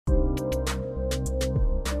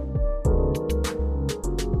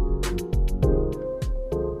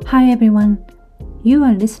Hi everyone. You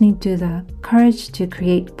are listening to the Courage to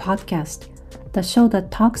Create podcast, the show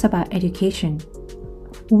that talks about education.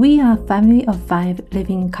 We are a family of 5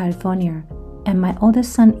 living in California, and my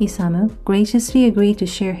oldest son Isamu graciously agreed to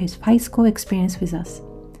share his high school experience with us.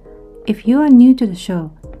 If you are new to the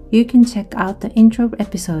show, you can check out the intro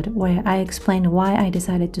episode where I explain why I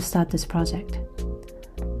decided to start this project.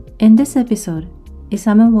 In this episode,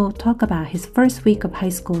 Isamu will talk about his first week of high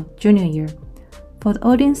school junior year. For the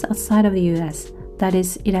audience outside of the US, that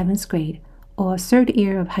is 11th grade or 3rd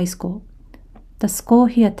year of high school. The school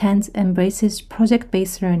he attends embraces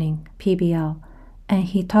project-based learning, PBL, and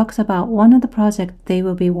he talks about one of the projects they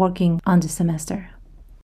will be working on this semester.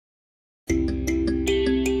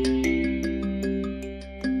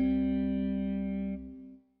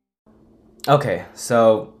 Okay,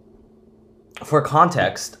 so for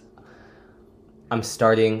context, I'm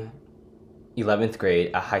starting 11th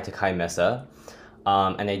grade at High-Tech High Mesa,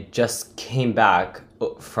 and I just came back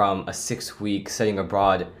from a 6-week studying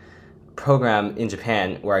abroad program in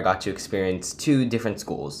Japan where I got to experience 2 different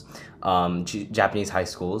schools, Japanese high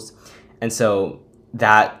schools, and so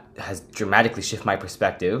that has dramatically shifted my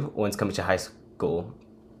perspective when it's coming to high school.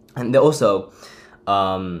 And also,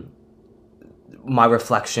 my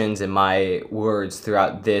reflections and my words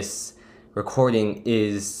throughout this recording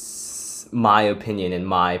is my opinion and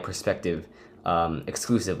my perspective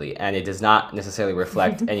exclusively, and it does not necessarily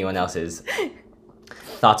reflect anyone else's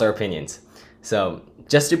thoughts or opinions. So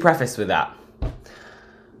just to preface with that,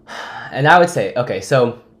 and I would say, okay,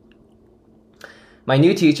 so my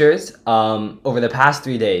new teachers, over the past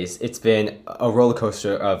 3 days, it's been a roller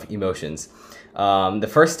coaster of emotions. The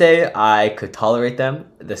first day, I could tolerate them.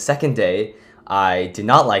 The second day, I did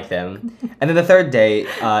not like them. And then the third day,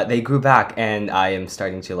 they grew back, and I am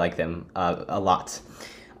starting to like them a lot.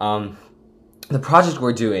 The project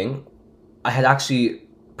we're doing, I had actually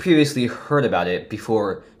previously heard about it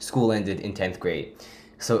before school ended in 10th grade.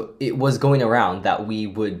 So it was going around that we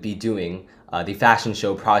would be doing the fashion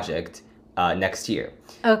show project next year.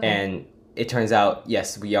 Okay. And it turns out,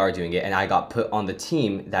 yes, we are doing it. And I got put on the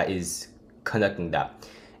team that is conducting that.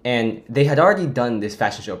 And they had already done this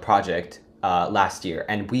fashion show project last year.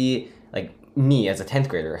 And me as a 10th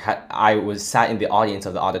grader, I was sat in the audience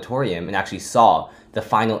of the auditorium and actually saw the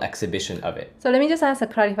final exhibition of it. So let me just ask a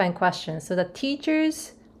clarifying question. So the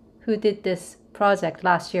teachers who did this project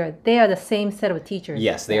last year, they are the same set of teachers?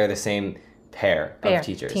 Yes, they are the same pair of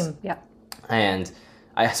teachers. Team, yeah. And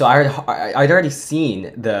I'd already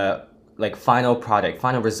seen the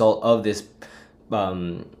final result of this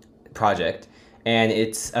project, and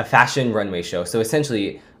it's a fashion runway show. So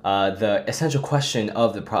essentially, the essential question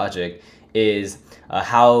of the project is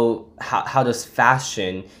how does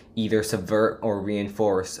fashion either subvert or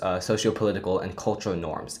reinforce socio-political and cultural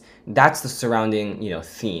norms. That's the surrounding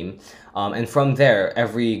theme, and from there,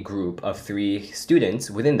 every group of 3 students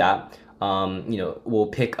within that will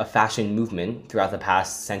pick a fashion movement throughout the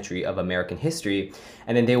past century of American history,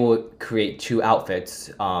 and then they will create 2 outfits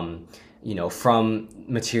from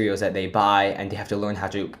materials that they buy, and they have to learn how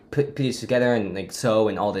to put these together and sew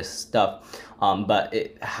and all this stuff. But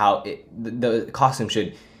the costume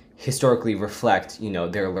should historically reflect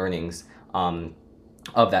their learnings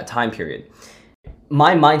of that time period.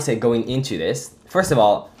 My mindset going into this, first of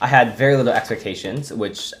all, I had very little expectations,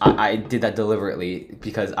 which I did that deliberately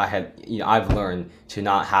because I've learned to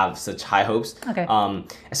not have such high hopes. Okay.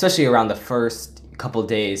 Especially around the first couple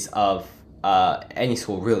days of any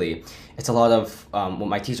school, really. It's a lot of what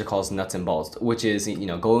my teacher calls nuts and bolts, which is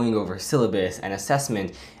going over syllabus and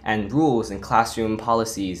assessment and rules and classroom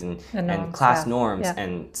policies and class norms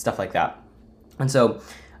and stuff like that. And so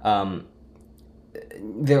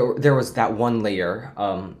there was that one layer,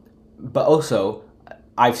 but also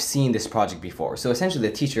I've seen this project before. So essentially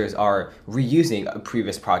the teachers are reusing a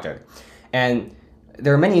previous project, and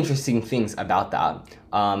there are many interesting things about that.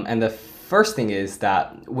 And the first thing is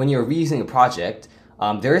that when you're reusing a project,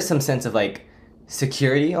 there is some sense of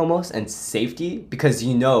security almost and safety, because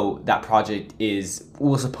that project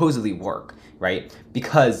will supposedly work, right?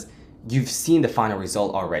 Because you've seen the final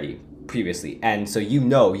result already previously, and so you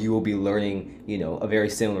will be learning a very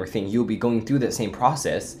similar thing. You'll be going through the same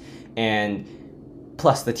process, and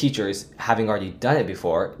plus the teachers, having already done it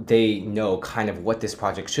before, they know kind of what this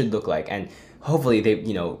project should look like, and hopefully they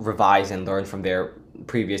revise and learn from their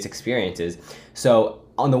previous experiences. So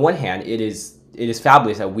on the one hand, it is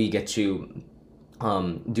fabulous that we get to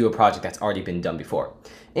do a project that's already been done before.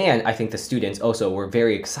 And I think the students also were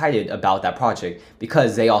very excited about that project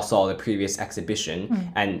because they all saw the previous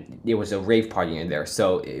exhibition and it was a rave party in there.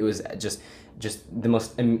 So it was just the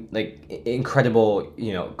most like incredible,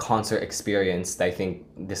 concert experience that I think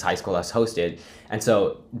this high school has hosted. And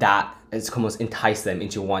so that has almost enticed them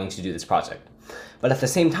into wanting to do this project. But at the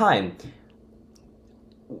same time,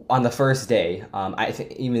 on the first day, I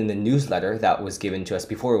think even the newsletter that was given to us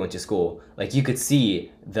before we went to school, like you could see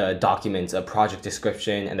the documents of project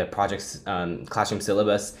description and the project's classroom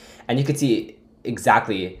syllabus, and you could see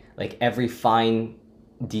exactly like every fine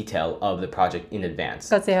detail of the project in advance.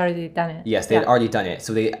 Because they already done it. Yes, they had already done it.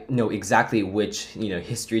 So they know exactly which,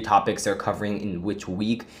 history topics they're covering in which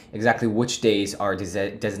week, exactly which days are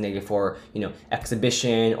designated for,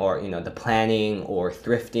 exhibition or, the planning or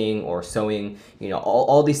thrifting or sewing.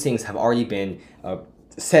 All these things have already been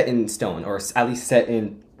set in stone, or at least set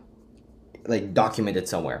in, like, documented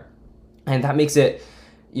somewhere. And that makes it,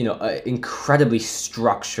 an incredibly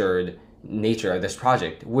structured nature of this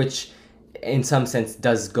project, which in some sense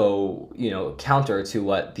does go, counter to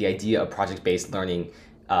what the idea of project-based learning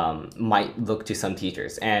might look to some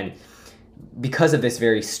teachers. And because of this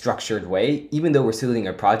very structured way, even though we're still doing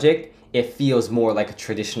a project, it feels more like a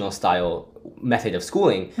traditional style method of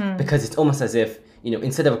schooling, because it's almost as if,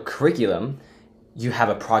 instead of a curriculum, you have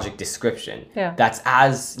a project description that's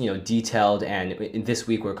as detailed, and in this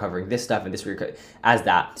week we're covering this stuff, and this week as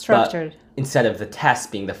that structured. But instead of the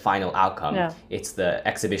test being the final outcome, it's the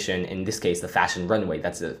exhibition, in this case the fashion runway,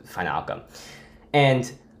 that's the final outcome.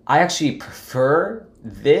 And I actually prefer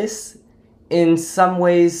this in some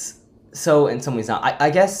ways, so in some ways not. I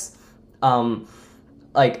guess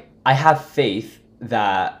like I have faith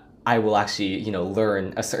that I will actually,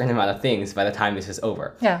 learn a certain amount of things by the time this is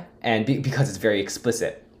over. Yeah. And because it's very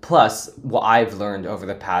explicit. Plus, what I've learned over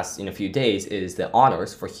the past, few days is that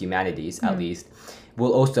honors for humanities, at least,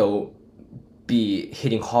 will also be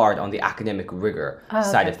hitting hard on the academic rigor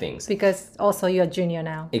side of things. Because also you're a junior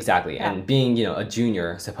now. Exactly. Yeah. And being, a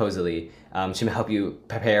junior, supposedly, should help you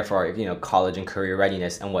prepare for, college and career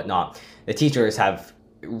readiness and whatnot. The teachers have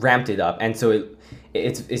ramped it up. And so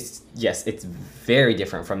it's very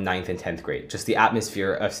different from 9th and 10th grade. Just the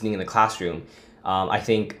atmosphere of sitting in the classroom. I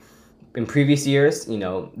think in previous years,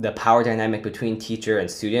 the power dynamic between teacher and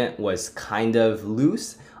student was kind of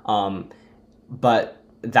loose, but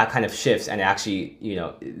that kind of shifts, and actually,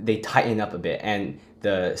 they tighten up a bit, and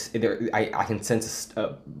I can sense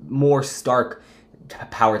a more stark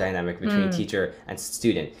power dynamic between teacher and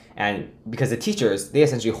student. And because the teachers, they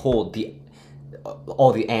essentially hold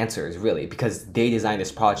all the answers, really, because they designed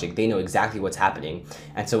this project, they know exactly what's happening.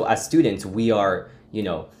 And so as students, we are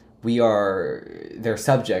their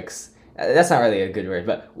subjects. That's not really a good word,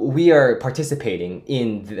 but we are participating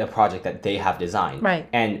in the project that they have designed. Right.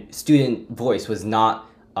 And student voice was not,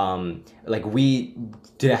 we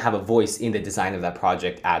didn't have a voice in the design of that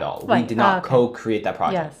project at all. Right. We did not co-create that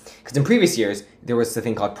project. Because in previous years, there was a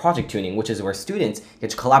thing called project tuning, which is where students get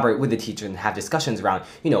to collaborate with the teacher and have discussions around,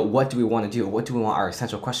 what do we want to do? What do we want our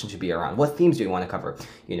essential questions to be around? What themes do we want to cover?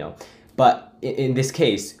 But in this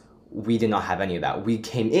case, we did not have any of that. We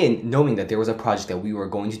came in knowing that there was a project that we were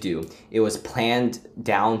going to do. It was planned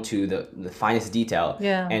down to the finest detail,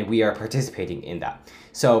 and we are participating in that.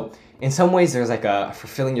 So in some ways, there's like a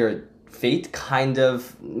fulfilling your fate kind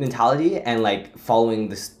of mentality, and like following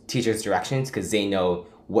the teacher's directions because they know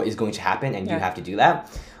what is going to happen, and you have to do that.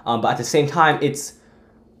 But at the same time,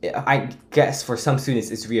 I guess for some students,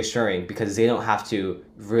 it's reassuring because they don't have to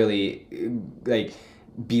really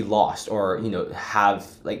be lost or have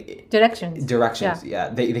directions.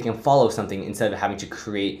 They can follow something instead of having to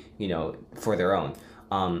create for their own.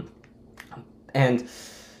 And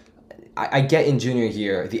I get in junior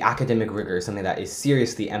year the academic rigor is something that is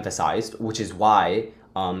seriously emphasized, which is why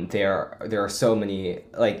there are so many,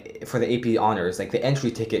 for the AP honors, the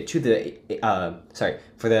entry ticket to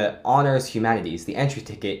for the honors humanities, the entry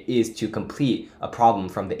ticket is to complete a problem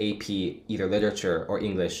from the AP either literature or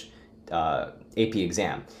English AP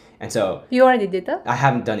exam. And so you already did that? I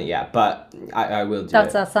haven't done it yet, but I will do it.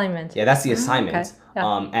 That's the assignment. Yeah, that's the assignment. Okay.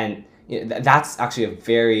 Yeah. And that's actually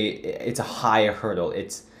it's a high hurdle.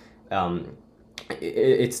 It's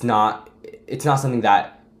not something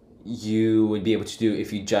that you would be able to do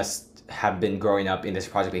if you just have been growing up in this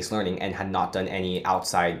project-based learning and had not done any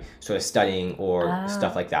outside sort of studying or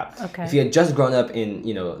stuff like that. Okay. If you had just grown up in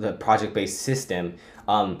the project-based system,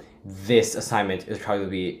 this assignment is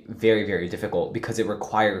probably very, very difficult because it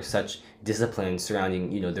requires such discipline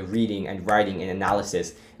surrounding the reading and writing and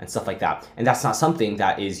analysis and stuff like that. And that's not something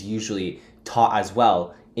that is usually taught as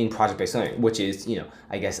well in project-based learning, which is,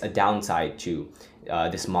 I guess a downside to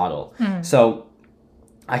this model. So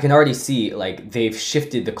I can already see like they've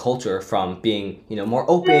shifted the culture from being, more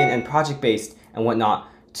open and project-based and whatnot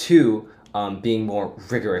to being more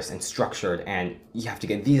rigorous and structured, and you have to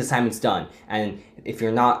get these assignments done. And if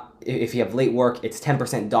you have late work, it's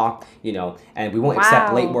 10% docked, and we won't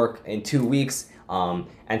accept late work in 2 weeks,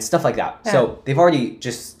 and stuff like that. Yeah. So they've already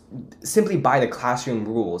just simply by the classroom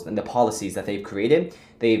rules and the policies that they've created,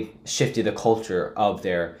 they've shifted the culture of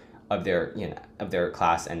their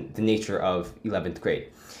class and the nature of 11th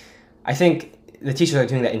grade. I think the teachers are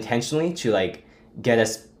doing that intentionally to like get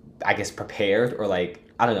us, I guess, prepared, or like,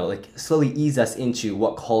 I don't know, like slowly ease us into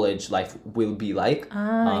what college life will be like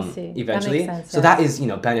I see. Eventually. That makes sense, so that is,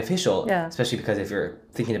 beneficial, especially because if you're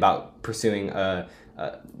thinking about pursuing a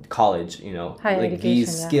college, higher like education,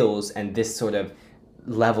 these skills and this sort of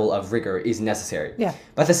level of rigor is necessary. Yeah.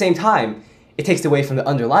 But at the same time, it takes away from the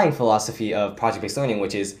underlying philosophy of project-based learning,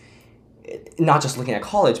 which is not just looking at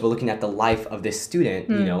college, but looking at the life of this student,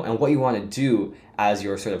 and what you want to do as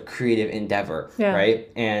your sort of creative endeavor, right?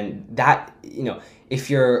 And that, if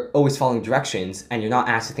you're always following directions and you're not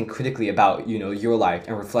asked to think critically about, your life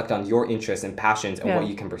and reflect on your interests and passions and what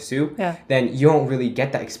you can pursue, then you don't really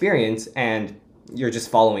get that experience, and you're just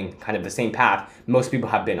following kind of the same path most people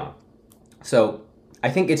have been on. So I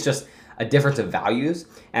think it's just a difference of values,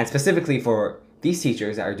 and specifically for these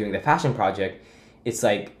teachers that are doing the fashion project, it's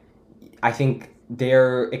like, I think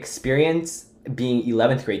their experience being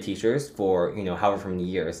 11th grade teachers for, however many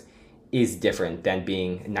years is different than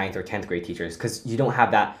being 9th or 10th grade teachers, because you don't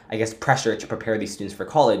have that, I guess, pressure to prepare these students for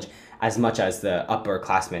college as much as the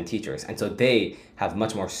upperclassmen teachers. And so they have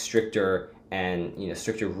much more stricter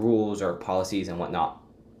rules or policies and whatnot.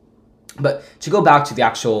 But to go back to the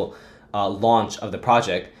actual launch of the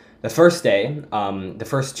project, the first day, the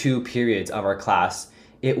first 2 periods of our class,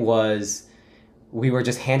 we were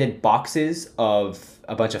just handed boxes of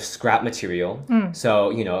a bunch of scrap material.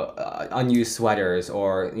 So, unused sweaters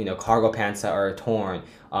or, cargo pants that are torn,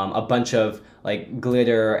 a bunch of like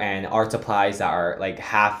glitter and art supplies that are like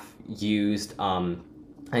half used, and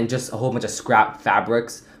just a whole bunch of scrap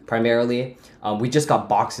fabrics primarily. We just got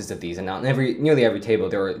boxes of these, and on nearly every table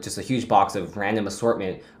there were just a huge box of random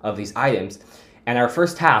assortment of these items. And our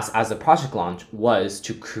first task as a project launch was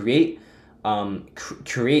to create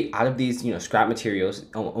out of these, scrap materials,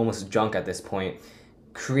 almost junk at this point,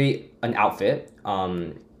 create an outfit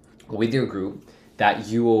with your group that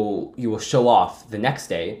you will show off the next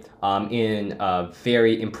day in a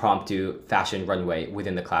very impromptu fashion runway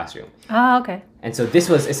within the classroom. Okay. And so this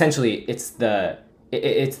was essentially, it's the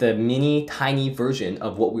mini tiny version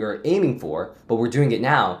of what we were aiming for, but we're doing it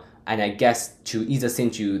now. And I guess to ease us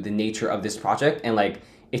into the nature of this project, and like,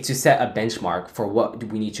 it's to set a benchmark for what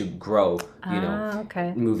we need to grow,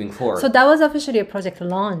 moving forward. So that was officially a project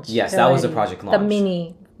launch. Yes, that was a project launch. The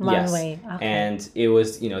mini runway. Yes. Okay. And it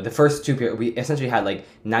was, the first 2 periods, we essentially had like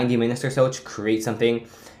 90 minutes or so to create something.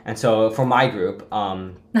 And so for my group,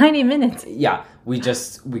 90 minutes. Yeah, we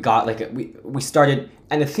got like, we started,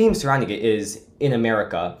 and the theme surrounding it is in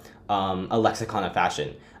America, a lexicon of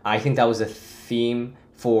fashion. I think that was a theme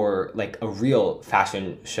for like a real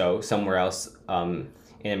fashion show somewhere else,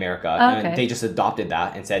 in America. Okay. And they just adopted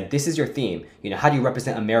that and said, this is your theme. How do you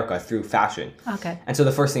represent America through fashion? Okay. And so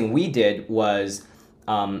the first thing we did was,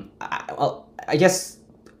 I guess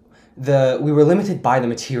we were limited by the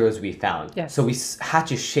materials we found. Yes. So we had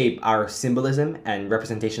to shape our symbolism and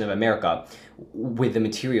representation of America with the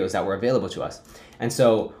materials that were available to us. And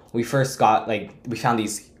so we first we found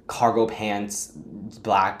these cargo pants,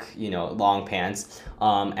 black, long pants,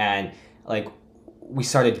 and like we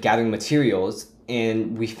started gathering materials,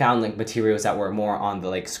 and we found like materials that were more on the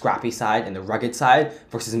like scrappy side and the rugged side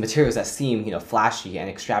versus materials that seem, flashy and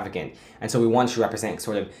extravagant. And so we wanted to represent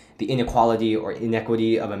sort of the inequality or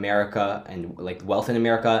inequity of America and like wealth in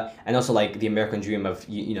America, and also like the American dream of,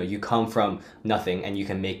 you come from nothing and you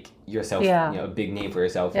can make yourself, a big name for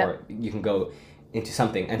yourself, or you can go into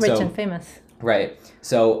something. And rich and famous. Right.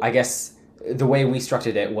 So I guess the way we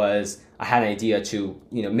structured it was, I had an idea to,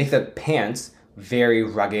 make the pants very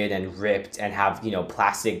rugged and ripped and have,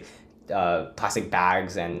 plastic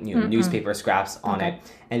bags and, newspaper scraps on it.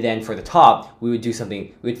 And then for the top, we would do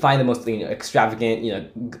something, we would find the most,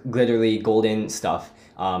 extravagant, glittery golden stuff,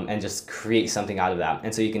 and just create something out of that.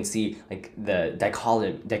 And so you can see like the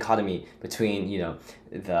dichotomy between,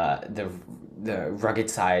 the rugged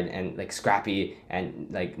side and like scrappy and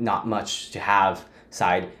like not much to have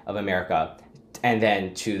side of America, and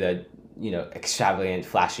then to the extravagant,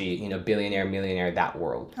 flashy, billionaire, millionaire, that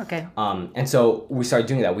world. Okay. And so we started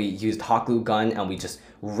doing that. We used hot glue gun and we just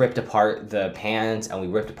ripped apart the pans and we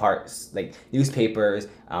ripped apart like newspapers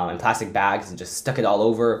and plastic bags and just stuck it all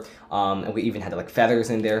over. And we even had like feathers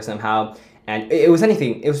in there somehow. And it was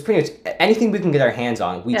pretty much anything we can get our hands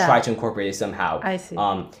on. We tried to incorporate it somehow. I see.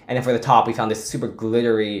 And then for the top, we found this super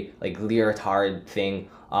glittery, like leotard thing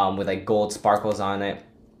with like gold sparkles on it.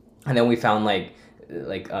 And then we found like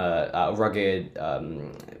a rugged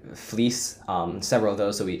fleece, several of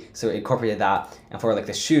those. So we incorporated that. And for like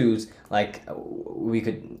the shoes, like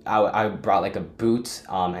I brought like a boot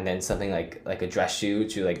and then something like a dress shoe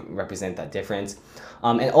to like represent that difference.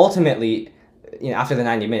 And ultimately, after the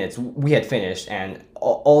 90 minutes, we had finished, and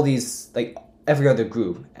all these, like every other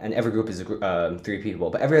group, and every group is 3 people,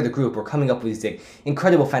 but every other group were coming up with these like,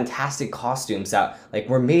 incredible, fantastic costumes that like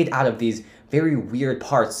were made out of these very weird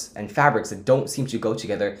parts and fabrics that don't seem to go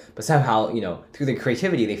together, but somehow, through their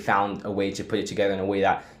creativity, they found a way to put it together in a way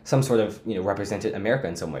that some sort of, represented America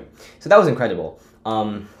in some way. So that was incredible.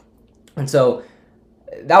 And so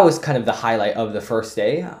that was kind of the highlight of the first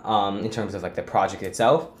day in terms of like the project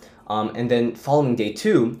itself. And then following day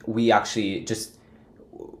 2, we actually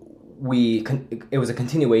it was a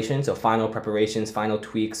continuation, so final preparations, final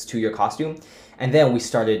tweaks to your costume, and then we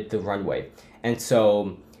started the runway. And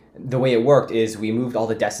so the way it worked is we moved all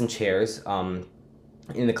the desks and chairs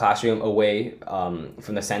in the classroom away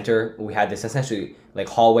from the center. We had this essentially like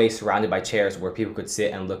hallway surrounded by chairs where people could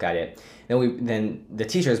sit and look at it. Then the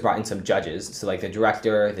teachers brought in some judges, so like the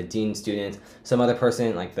director, the dean student, some other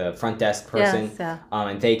person, like the front desk person, Yes, yeah.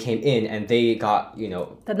 And they came in and they got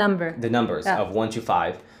the numbers of 1 to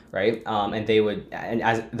 5, right? And they would, and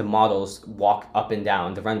as the models walk up and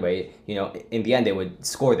down the runway, in the end they would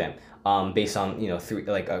score them based on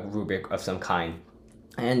like a rubric of some kind.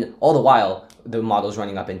 And all the while the model's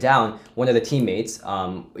running up and down, one of the teammates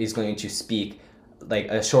is going to speak like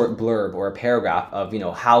a short blurb or a paragraph of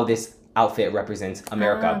how this outfit represents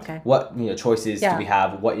America. Okay. What choices do we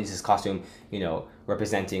have? What is this costume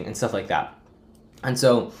representing, and stuff like that. And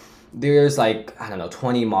so there's like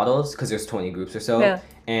 20 models because there's 20 groups or so. Yeah.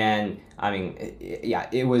 And I mean,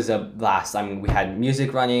 it was a blast. I mean, we had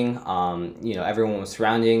music running. Everyone was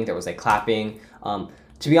surrounding. There was like clapping.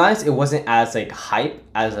 To be honest, it wasn't as like hype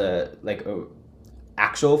as a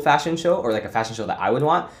actual fashion show or like a fashion show that I would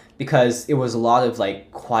want, because it was a lot of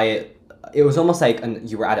like quiet. It was almost like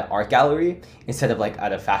you were at an art gallery instead of like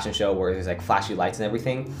at a fashion show where there's like flashy lights and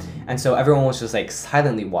everything. And so everyone was just like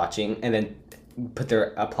silently watching and then put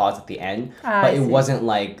their applause at the end. But it wasn't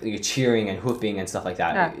like you're cheering and whooping and stuff like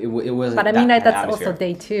that. Yeah. It wasn't. But I mean, like, that's atmosphere. also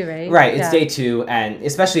day 2, right? Right, it's day 2, and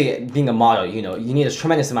especially being a model, you need a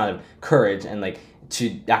tremendous amount of courage and like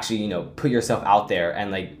to actually put yourself out there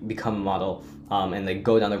and like become a model. And like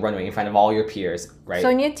go down the runway in front of all your peers, right? So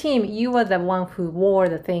in your team, you were the one who wore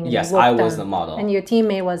the thing. And yes, you I was the model. And your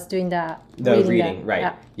teammate was doing the reading, right?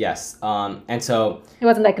 Yeah. Yes. And so it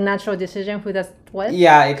wasn't like a natural decision who does what.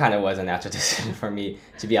 Yeah, it kind of was a natural decision for me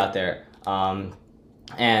to be out there.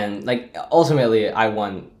 And like ultimately, I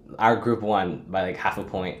won. Our group won by like half a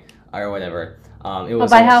point or whatever. It was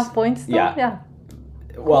by half points. Though? Yeah.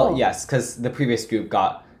 Well, cool. Yes, because the previous group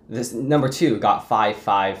got this number 2 got 5,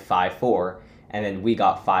 5, 5, 4. And then we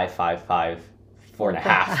got 5, 5, 5,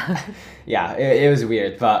 4.5. Yeah, it was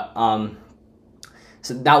weird, but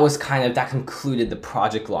so that concluded the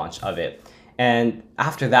project launch of it. And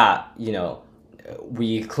after that,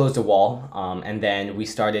 we closed the wall, and then we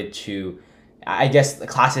started to, I guess, the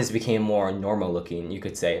classes became more normal looking, you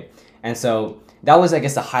could say. And so that was, I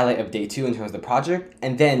guess, the highlight of day 2 in terms of the project.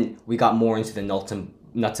 And then we got more into the nuts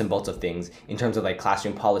and bolts of things in terms of like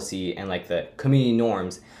classroom policy and like the community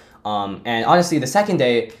norms. And honestly, the second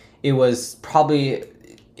day, it was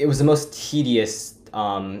the most tedious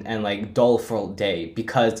and like dullful day,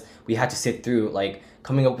 because we had to sit through like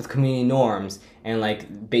coming up with community norms and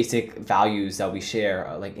like basic values that we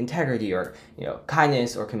share, like integrity or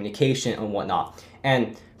kindness or communication and whatnot.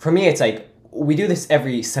 And for me, it's like we do this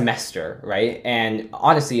every semester, right? And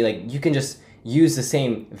honestly, like you can just use the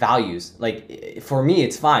same values. Like for me,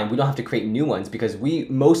 it's fine. We don't have to create new ones because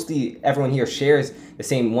everyone here shares the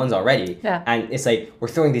same ones already. Yeah. And it's like we're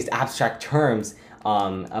throwing these abstract terms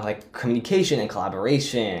of like communication and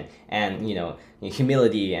collaboration and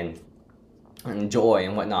humility and joy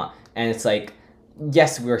and whatnot. And it's like,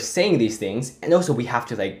 yes, we're saying these things, and also we have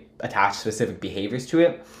to like attach specific behaviors to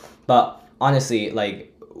it. But honestly, like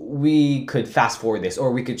we could fast forward this,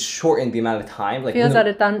 or we could shorten the amount of time. Like feels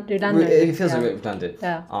redundant. It feels redundant.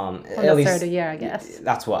 Yeah. At least third year, I guess.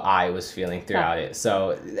 That's what I was feeling throughout it.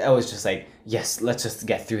 So I was just like, yes, let's just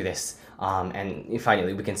get through this. and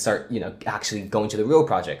finally we can start, actually going to the real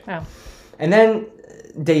project. Oh. And then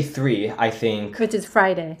day 3, I think, Which is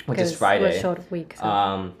Friday. Friday. We're short week. So.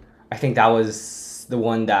 I think that was the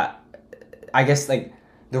one that, I guess, like,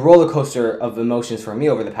 the roller coaster of emotions for me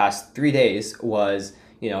over the past 3 days was,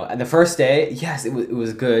 the first day, yes, it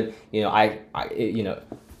was good. It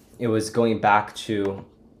was going back to,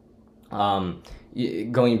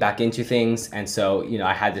 going back into things, and so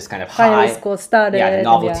I had this kind of high. Finally, school started. Yeah, the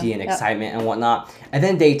novelty and excitement and whatnot. And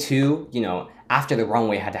then day 2, after the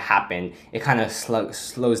runway had to happen, it kind of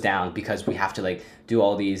slows down because we have to like do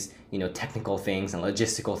all these technical things and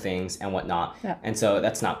logistical things and whatnot. Yeah. And so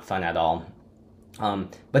that's not fun at all.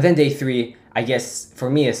 But then day 3, I guess for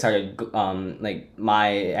me it started like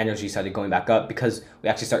my energy started going back up because we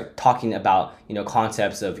actually started talking about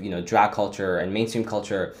concepts of drag culture and mainstream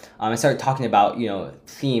culture. I started talking about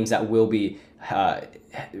themes that will be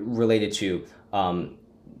related to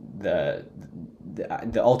the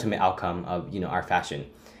ultimate outcome of our fashion.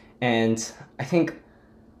 And I think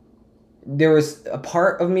there was a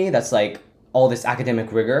part of me that's like, all this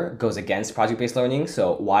academic rigor goes against project-based learning,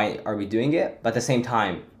 so why are we doing it? But at the same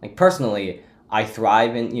time, like personally, I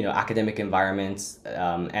thrive in academic environments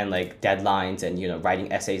and like deadlines and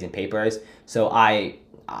writing essays and papers, so I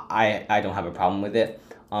don't have a problem with it.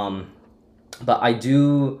 But I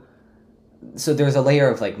do. So there's a layer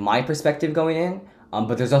of like my perspective going in,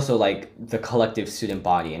 but there's also like the collective student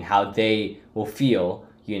body and how they will feel.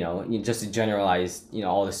 Just to generalize,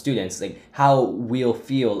 all the students, like how we'll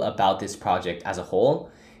feel about this project as a whole.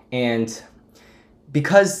 And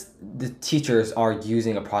because the teachers are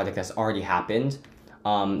using a project that's already happened,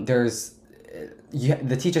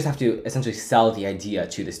 the teachers have to essentially sell the idea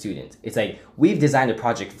to the students. It's like, we've designed a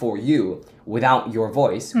project for you without your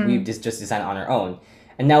voice. We've just designed it on our own.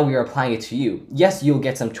 And now we are applying it to you. Yes, you'll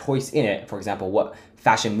get some choice in it. For example, what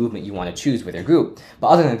fashion movement you want to choose with your group. But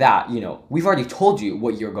other than that, we've already told you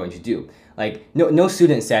what you're going to do. Like, no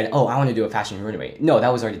student said, oh, I want to do a fashion runway. No,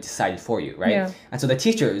 that was already decided for you, right? Yeah. And so the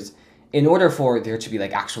teachers, in order for there to be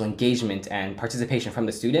like actual engagement and participation from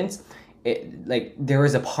the students, there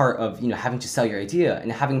is a part of, having to sell your idea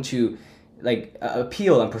and having to like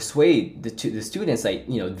appeal and persuade the students, like,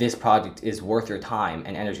 this project is worth your time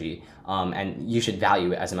and energy, and you should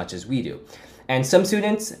value it as much as we do. And some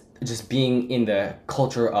students, just being in the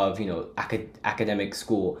culture of academic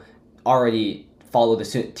school, already follow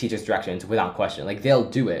the teacher's directions without question. Like, they'll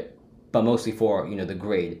do it, but mostly for the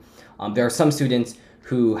grade. There are some students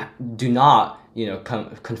who do not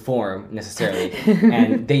conform necessarily,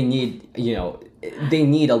 and they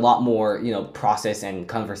need a lot more process and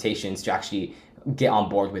conversations to actually get on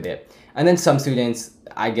board with it. And then some students,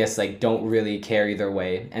 I guess, like, don't really care either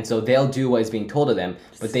way, and so they'll do what is being told of them,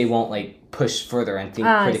 but they won't like push further and think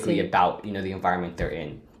critically about the environment they're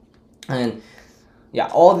in. And yeah,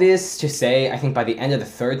 all this to say, I think by the end of the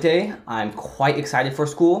 3rd day, I'm quite excited for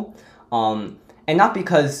school, and not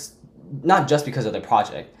just because of the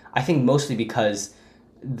project. I think mostly because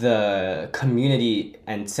the community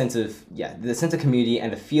and sense of community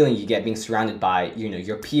and the feeling you get being surrounded by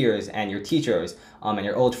your peers and your teachers, and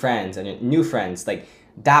your old friends and your new friends, like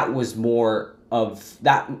that more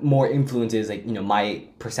influences like my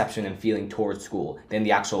perception and feeling towards school than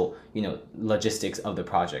the actual logistics of the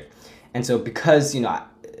project. And so because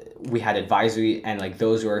we had advisory, and like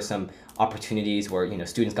those were some opportunities where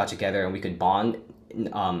students got together and we could bond,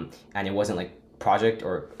 and it wasn't like project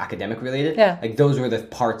or academic related. Yeah. Like, those were the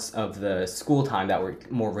parts of the school time that were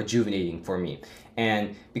more rejuvenating for me.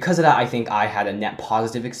 And because of that, I think I had a net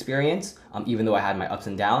positive experience, even though I had my ups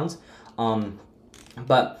and downs.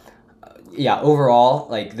 But yeah, overall,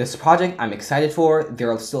 like, this project I'm excited for.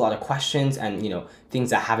 There are still a lot of questions and things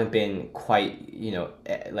that haven't been quite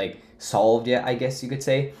like solved yet, I guess you could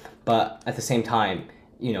say. But at the same time,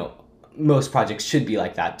 most projects should be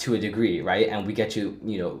like that to a degree, right? And we get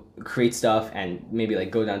to create stuff and maybe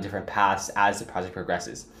like go down different paths as the project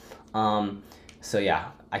progresses. So yeah,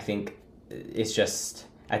 I think it's just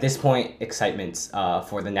at this point excitement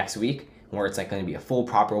for the next week, where it's like going to be a full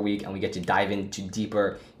proper week and we get to dive into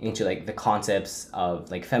deeper into like the concepts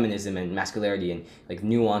of like feminism and masculinity and like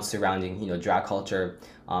nuance surrounding drag culture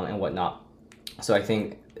and whatnot. So I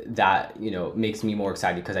think that makes me more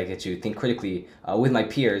excited because I get to think critically with my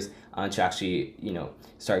peers to actually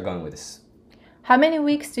start going with this. How many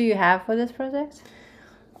weeks do you have for this project?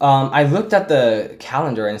 I looked at the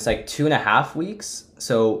calendar and it's like 2.5 weeks.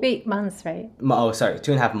 So 8 months, right?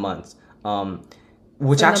 2.5 months.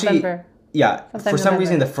 Which so actually, November. Yeah, Sometime for some November.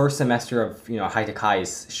 reason the first semester of High Tech High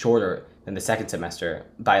is shorter than the second semester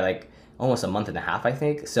by like almost a month and a half, I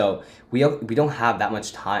think. So we don't have that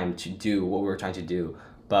much time to do what we were trying to do.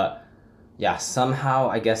 But yeah, somehow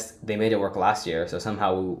I guess they made it work last year, so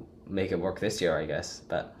somehow we'll make it work this year, I guess.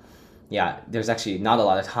 But yeah, there's actually not a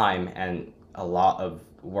lot of time and a lot of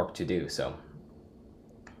work to do, so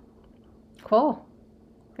Cool.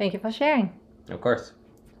 Thank you for sharing. of course.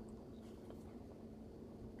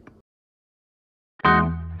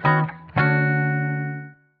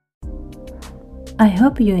 I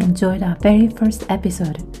hope you enjoyed our very first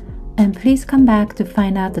episode, and please come back to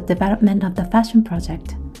find out the development of the fashion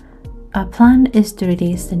project. Our plan is to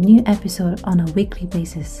release a new episode on a weekly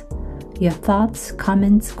basis. Your thoughts,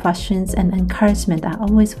 comments, questions, and encouragement are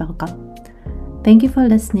always welcome. Thank you for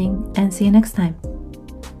listening, and see you next time.